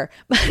remember.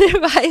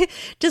 But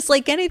just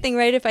like anything,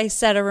 right? If I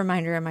set a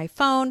reminder on my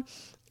phone,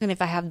 and if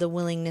I have the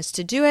willingness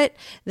to do it,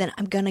 then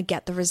I'm going to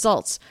get the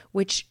results,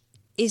 which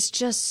is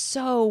just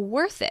so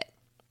worth it.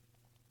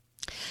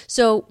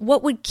 So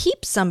what would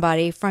keep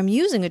somebody from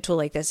using a tool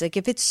like this? Like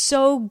if it's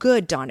so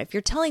good, Dawn, if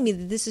you're telling me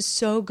that this is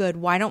so good,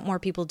 why don't more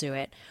people do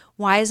it?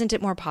 Why isn't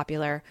it more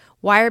popular?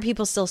 Why are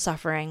people still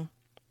suffering?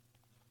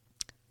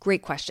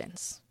 Great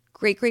questions.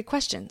 Great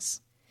questions.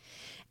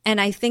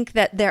 And I think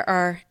that there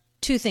are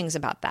two things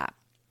about that.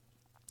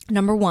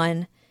 Number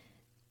one,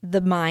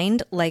 the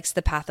mind likes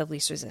the path of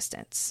least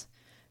resistance.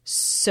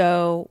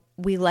 So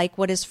we like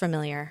what is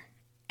familiar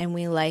and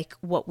we like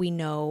what we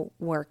know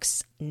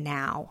works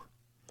now.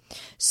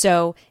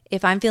 So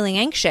if I'm feeling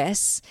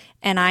anxious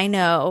and I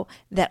know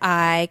that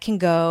I can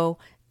go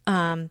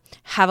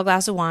have a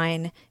glass of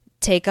wine,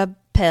 take a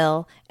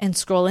pill, and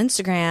scroll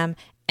Instagram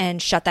and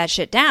shut that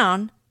shit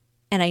down,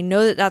 and I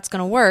know that that's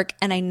going to work,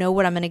 and I know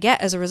what I'm going to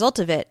get as a result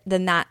of it,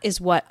 then that is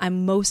what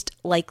I'm most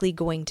likely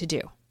going to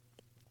do.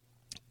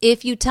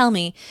 If you tell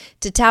me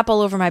to tap all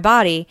over my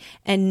body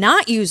and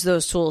not use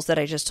those tools that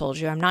I just told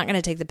you, I'm not going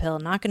to take the pill,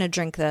 not going to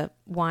drink the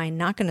wine,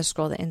 not going to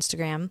scroll the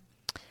Instagram,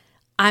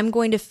 I'm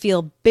going to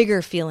feel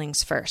bigger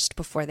feelings first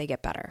before they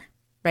get better,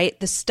 right?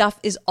 The stuff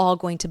is all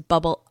going to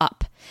bubble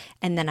up,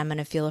 and then I'm going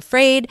to feel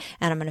afraid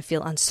and I'm going to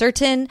feel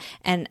uncertain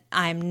and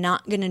I'm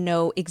not going to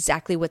know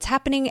exactly what's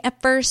happening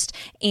at first,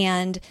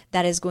 and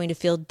that is going to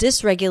feel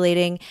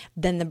dysregulating.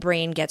 Then the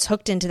brain gets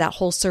hooked into that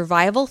whole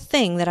survival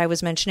thing that I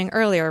was mentioning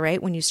earlier,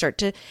 right? When you start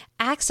to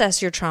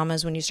access your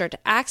traumas, when you start to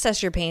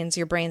access your pains,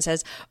 your brain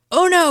says,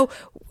 oh no,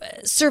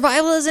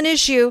 survival is an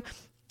issue,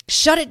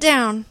 shut it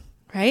down,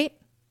 right?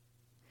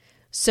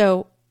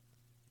 So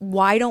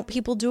why don't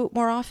people do it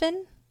more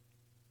often?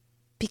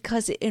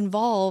 Because it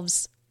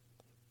involves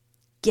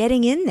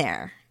getting in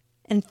there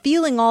and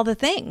feeling all the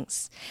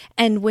things.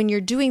 And when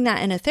you're doing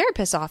that in a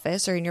therapist's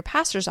office or in your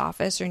pastor's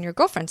office or in your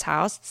girlfriend's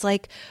house, it's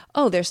like,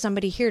 oh, there's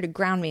somebody here to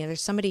ground me.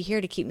 There's somebody here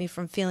to keep me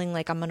from feeling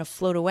like I'm going to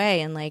float away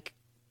and like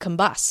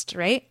combust,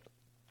 right?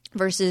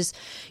 Versus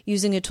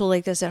using a tool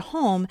like this at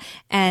home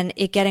and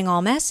it getting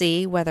all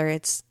messy, whether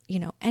it's,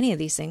 any of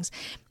these things.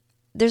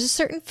 There's a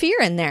certain fear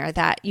in there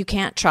that you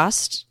can't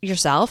trust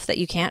yourself, that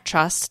you can't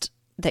trust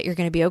that you're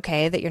going to be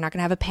okay, that you're not going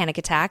to have a panic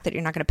attack, that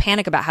you're not going to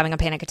panic about having a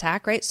panic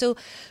attack, right? So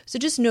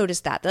just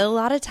notice that a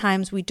lot of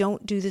times we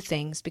don't do the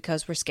things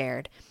because we're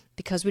scared,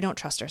 because we don't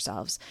trust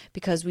ourselves,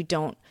 because we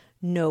don't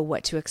know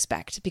what to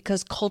expect,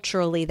 because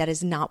culturally that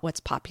is not what's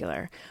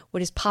popular.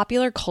 What is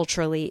popular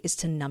culturally is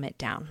to numb it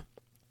down.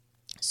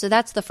 So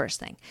that's the first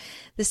thing.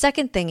 The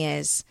second thing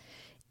is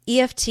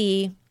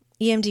EFT,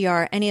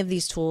 EMDR, any of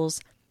these tools,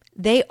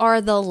 they are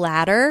the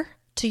ladder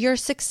to your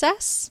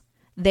success.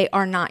 They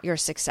are not your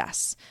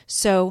success.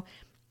 So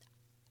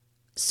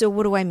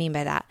what do I mean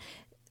by that?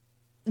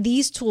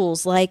 These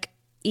tools like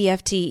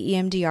EFT,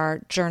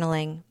 EMDR,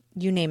 journaling,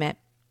 you name it,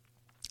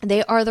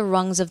 they are the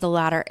rungs of the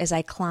ladder as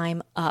I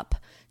climb up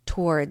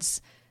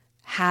towards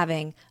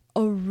having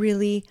a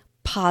really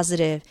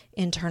positive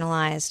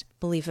internalized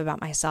belief about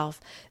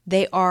myself.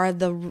 They are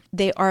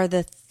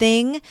the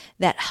thing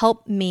that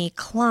help me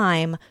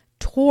climb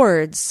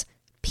towards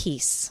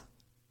peace,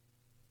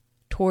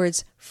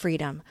 towards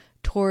freedom,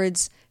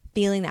 towards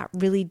feeling that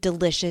really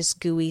delicious,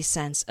 gooey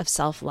sense of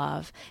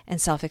self-love and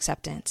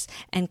self-acceptance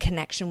and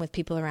connection with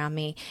people around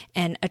me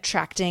and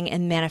attracting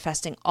and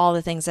manifesting all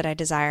the things that I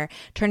desire,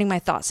 turning my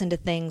thoughts into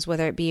things,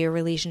 whether it be a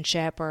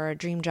relationship or a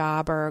dream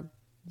job or a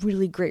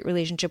really great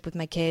relationship with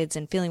my kids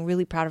and feeling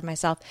really proud of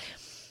myself.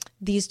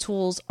 These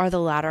tools are the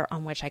ladder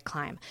on which I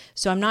climb.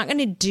 So I'm not going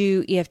to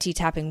do EFT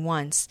tapping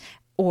once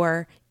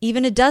or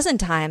even a dozen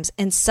times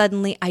and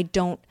suddenly I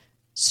don't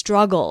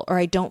struggle or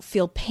I don't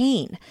feel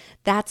pain.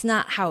 That's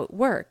not how it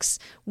works.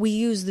 We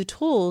use the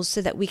tools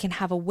so that we can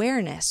have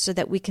awareness, so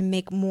that we can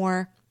make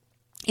more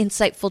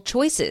insightful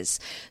choices,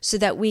 so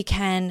that we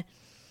can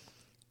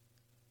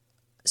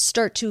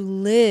start to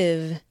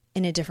live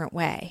in a different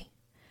way.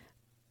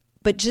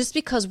 But just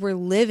because we're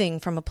living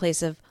from a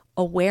place of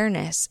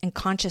awareness and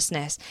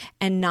consciousness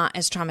and not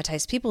as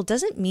traumatized people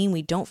doesn't mean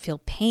we don't feel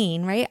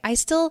pain, right? I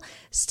still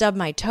stub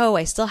my toe.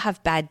 I still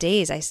have bad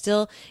days. I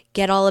still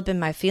get all up in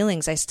my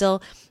feelings. I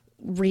still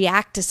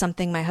react to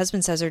something my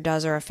husband says or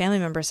does, or a family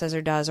member says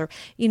or does, or,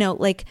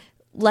 like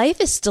life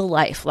is still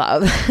life,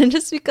 love,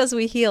 just because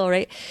we heal,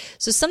 right?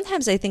 So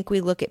sometimes I think we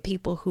look at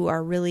people who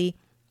are really,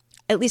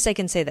 at least I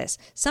can say this,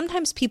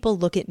 sometimes people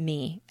look at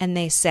me and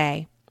they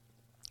say,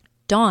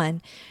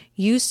 Dawn,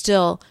 you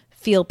still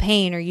feel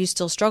pain or you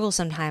still struggle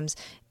sometimes.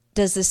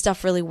 Does this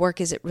stuff really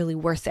work? Is it really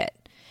worth it?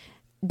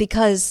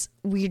 Because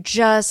we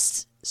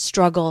just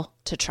struggle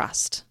to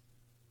trust.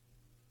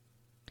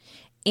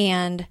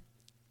 And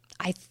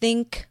I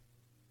think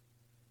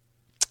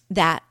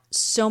that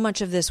so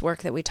much of this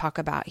work that we talk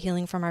about,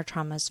 healing from our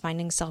traumas,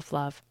 finding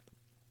self-love,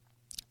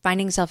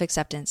 finding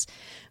self-acceptance,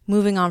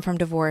 moving on from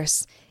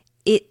divorce,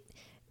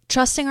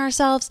 trusting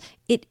ourselves,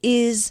 it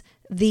is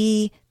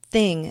the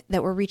thing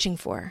that we're reaching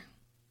for.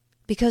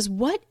 Because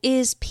what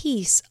is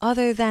peace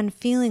other than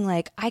feeling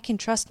like I can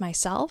trust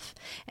myself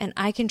and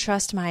I can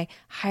trust my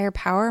higher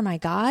power, my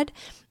God,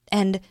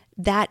 and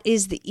that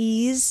is the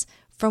ease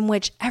from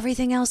which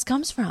everything else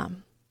comes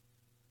from.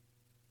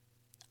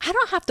 I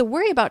don't have to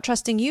worry about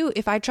trusting you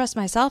if I trust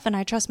myself and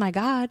I trust my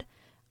God.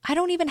 I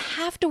don't even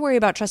have to worry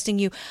about trusting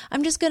you.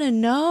 I'm just going to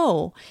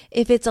know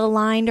if it's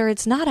aligned or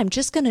it's not. I'm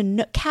just going to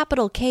know,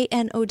 capital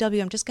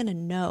K-N-O-W, I'm just going to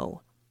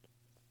know.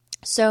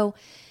 So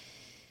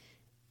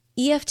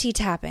EFT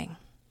tapping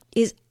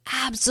is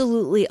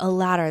absolutely a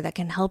ladder that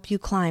can help you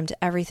climb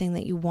to everything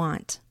that you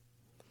want.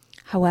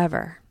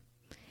 However,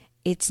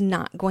 it's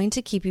not going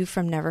to keep you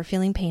from never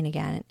feeling pain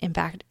again. In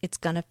fact, it's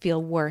going to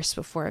feel worse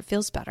before it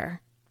feels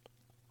better.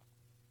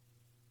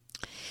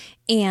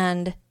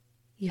 And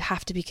you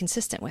have to be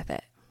consistent with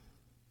it.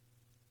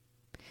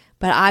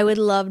 But I would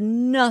love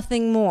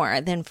nothing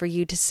more than for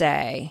you to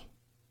say,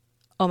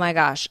 oh my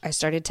gosh, I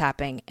started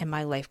tapping and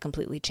my life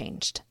completely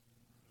changed.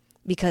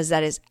 Because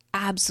that is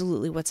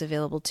absolutely what's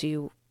available to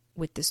you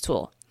with this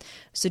tool.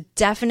 So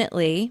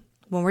definitely,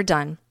 when we're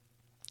done,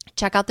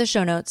 check out the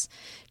show notes,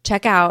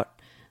 check out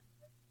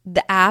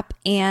the app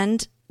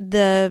and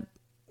the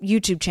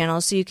YouTube channel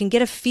so you can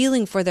get a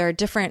feeling for there are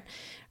different,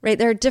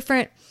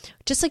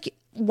 just like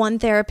one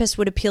therapist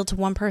would appeal to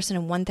one person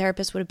and one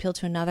therapist would appeal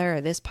to another,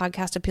 or this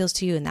podcast appeals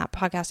to you and that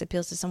podcast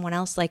appeals to someone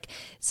else. Like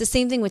it's the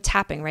same thing with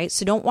tapping, right?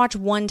 So don't watch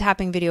one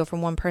tapping video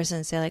from one person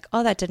and say like,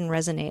 oh, that didn't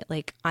resonate.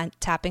 Like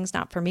tapping's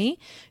not for me.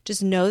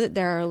 Just know that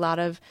there are a lot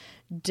of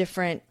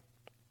different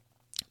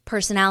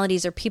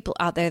personalities or people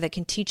out there that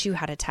can teach you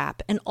how to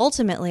tap. And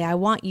ultimately, I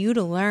want you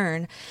to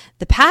learn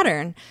the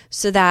pattern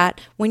so that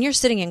when you're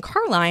sitting in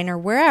car line or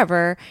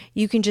wherever,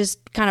 you can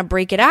just kind of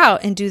break it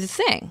out and do the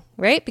thing,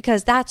 right?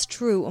 Because that's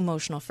true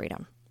emotional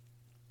freedom.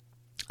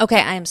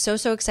 Okay, I am so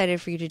excited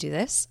for you to do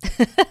this.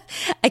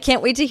 I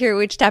can't wait to hear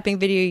which tapping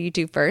video you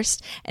do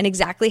first and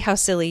exactly how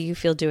silly you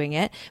feel doing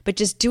it, but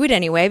just do it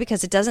anyway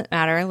because it doesn't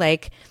matter.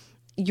 Like,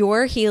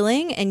 your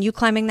healing and you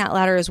climbing that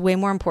ladder is way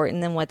more important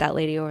than what that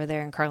lady over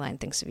there in Carline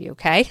thinks of you,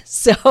 okay?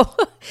 So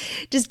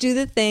just do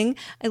the thing.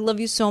 I love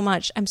you so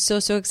much. I'm so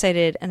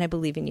excited and I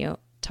believe in you.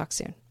 Talk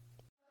soon.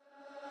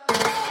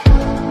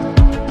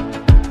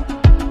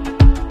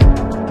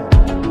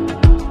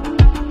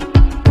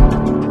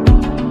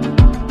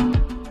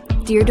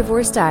 Dear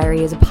Divorce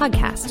Diary is a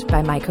podcast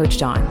by My Coach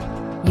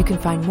Dawn. You can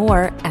find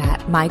more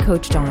at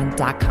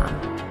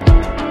mycoachdawn.com.